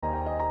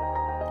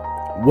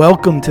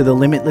Welcome to the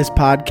Limitless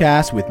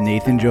Podcast with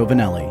Nathan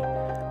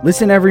Jovanelly.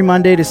 Listen every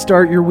Monday to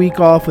start your week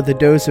off with a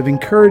dose of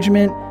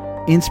encouragement,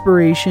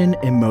 inspiration,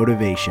 and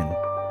motivation.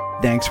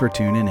 Thanks for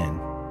tuning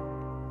in.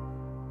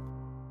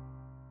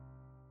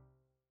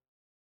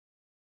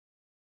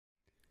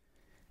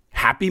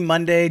 Happy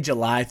Monday,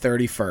 July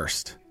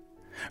 31st.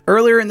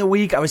 Earlier in the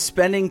week, I was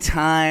spending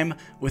time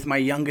with my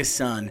youngest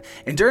son,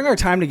 and during our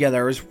time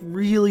together, I was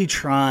really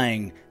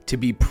trying to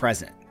be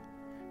present,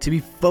 to be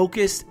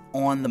focused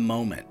on the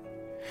moment.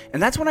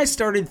 And that's when I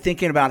started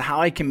thinking about how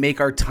I can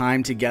make our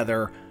time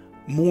together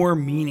more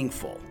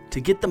meaningful, to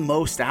get the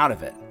most out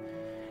of it.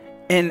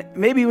 And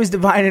maybe it was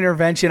divine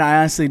intervention, I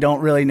honestly don't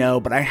really know,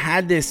 but I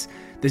had this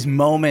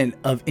moment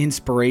of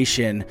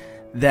inspiration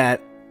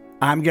that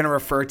I'm going to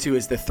refer to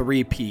as the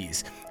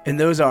 3P's. And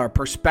those are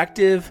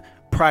perspective,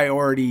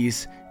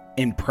 priorities,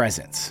 and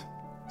presence.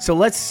 So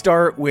let's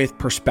start with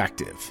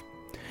perspective.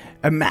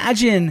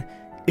 Imagine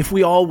if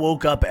we all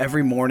woke up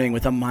every morning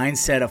with a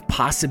mindset of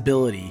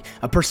possibility,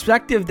 a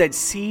perspective that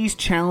sees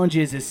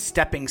challenges as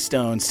stepping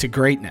stones to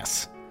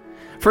greatness.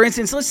 For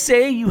instance, let's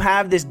say you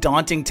have this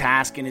daunting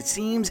task and it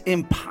seems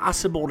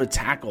impossible to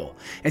tackle.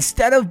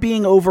 Instead of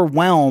being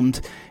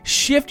overwhelmed,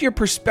 shift your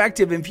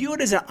perspective and view it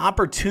as an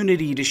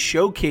opportunity to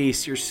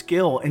showcase your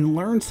skill and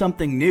learn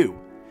something new.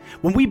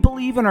 When we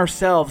believe in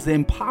ourselves, the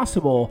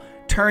impossible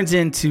turns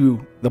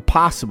into the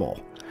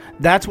possible.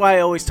 That's why I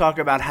always talk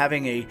about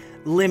having a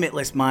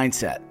limitless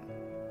mindset.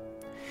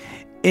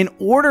 In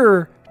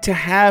order to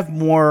have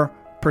more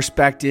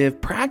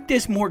perspective,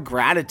 practice more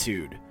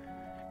gratitude.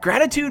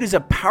 Gratitude is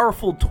a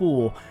powerful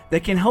tool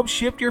that can help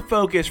shift your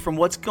focus from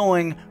what's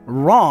going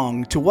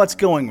wrong to what's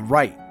going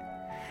right.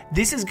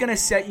 This is going to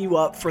set you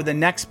up for the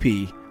next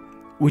P,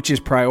 which is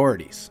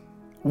priorities.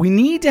 We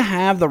need to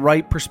have the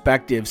right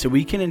perspective so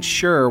we can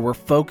ensure we're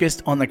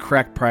focused on the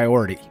correct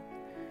priority.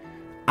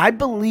 I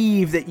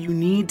believe that you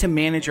need to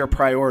manage your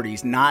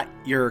priorities, not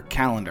your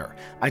calendar.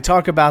 I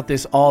talk about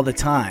this all the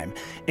time.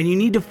 And you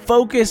need to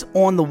focus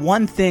on the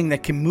one thing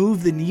that can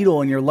move the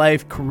needle in your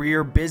life,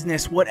 career,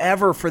 business,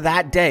 whatever for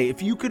that day.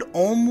 If you could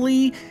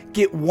only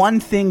get one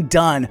thing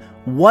done,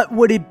 what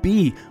would it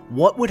be?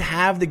 What would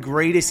have the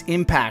greatest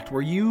impact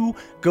where you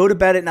go to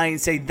bed at night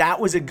and say, that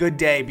was a good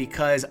day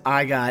because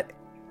I got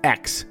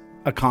X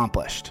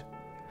accomplished?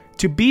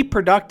 To be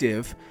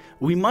productive,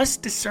 we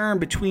must discern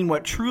between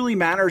what truly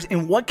matters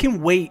and what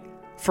can wait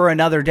for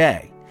another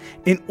day.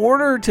 In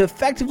order to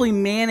effectively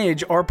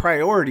manage our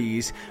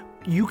priorities,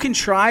 you can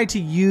try to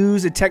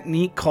use a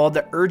technique called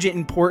the urgent,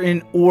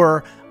 important,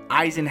 or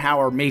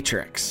Eisenhower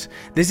matrix.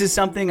 This is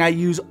something I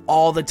use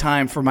all the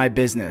time for my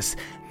business.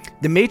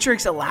 The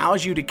matrix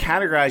allows you to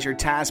categorize your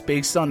tasks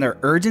based on their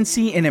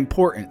urgency and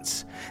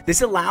importance.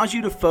 This allows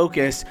you to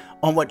focus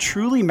on what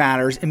truly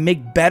matters and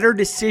make better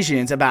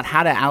decisions about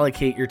how to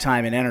allocate your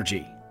time and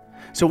energy.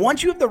 So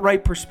once you have the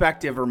right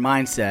perspective or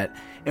mindset,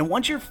 and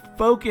once you're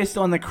focused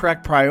on the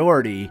correct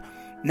priority,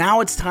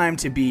 now it's time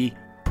to be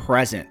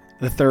present,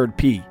 the third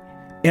P.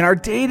 In our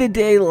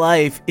day-to-day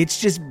life, it's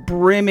just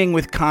brimming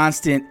with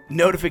constant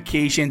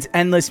notifications,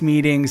 endless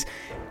meetings,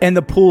 and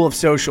the pool of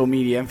social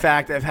media. In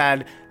fact, I've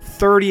had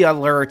 30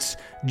 alerts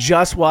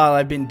just while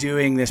I've been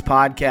doing this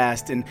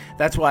podcast. And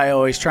that's why I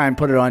always try and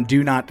put it on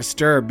Do Not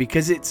Disturb,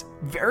 because it's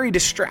very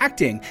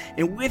distracting.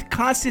 And with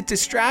constant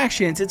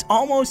distractions, it's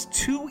almost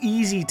too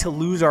easy to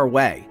lose our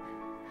way.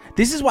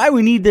 This is why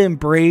we need to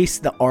embrace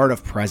the art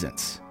of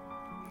presence.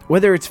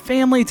 Whether it's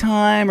family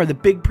time or the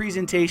big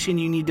presentation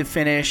you need to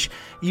finish,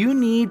 you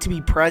need to be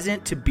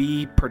present to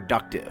be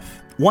productive.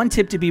 One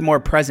tip to be more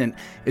present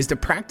is to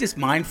practice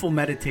mindful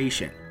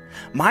meditation.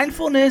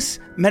 Mindfulness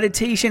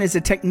meditation is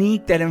a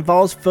technique that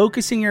involves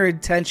focusing your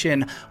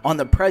attention on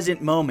the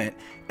present moment,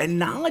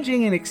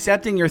 acknowledging and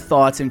accepting your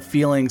thoughts and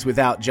feelings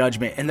without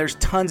judgment. And there's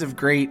tons of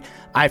great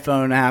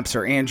iPhone apps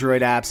or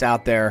Android apps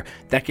out there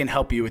that can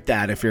help you with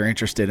that if you're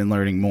interested in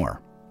learning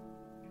more.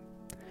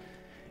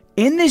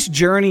 In this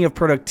journey of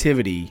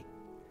productivity,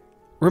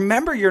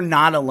 remember you're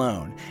not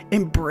alone.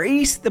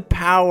 Embrace the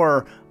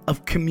power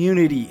of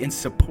community and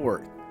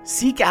support.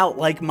 Seek out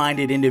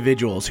like-minded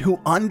individuals who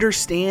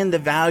understand the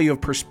value of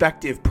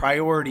perspective,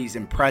 priorities,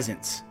 and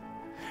presence.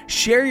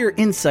 Share your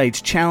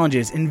insights,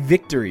 challenges, and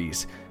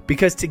victories,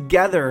 because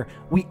together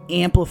we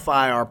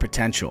amplify our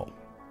potential.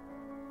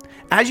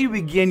 As you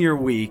begin your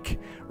week,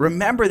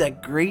 remember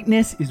that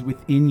greatness is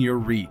within your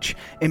reach.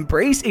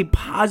 Embrace a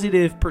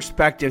positive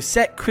perspective,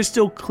 set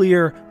crystal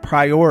clear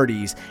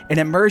priorities, and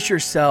immerse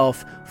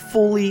yourself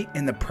fully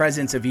in the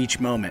presence of each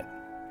moment.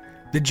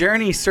 The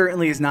journey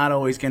certainly is not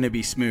always going to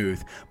be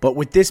smooth, but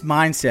with this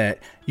mindset,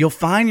 you'll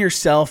find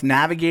yourself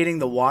navigating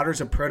the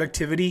waters of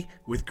productivity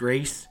with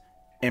grace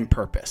and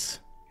purpose.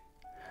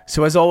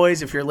 So as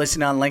always, if you're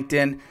listening on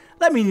LinkedIn,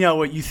 let me know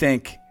what you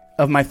think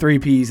of my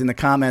 3Ps in the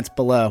comments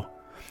below.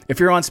 If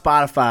you're on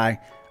Spotify,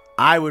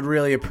 I would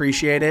really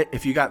appreciate it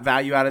if you got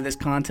value out of this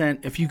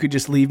content, if you could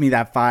just leave me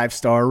that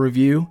 5-star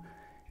review.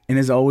 And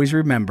as always,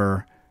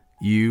 remember,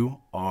 you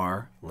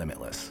are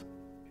limitless.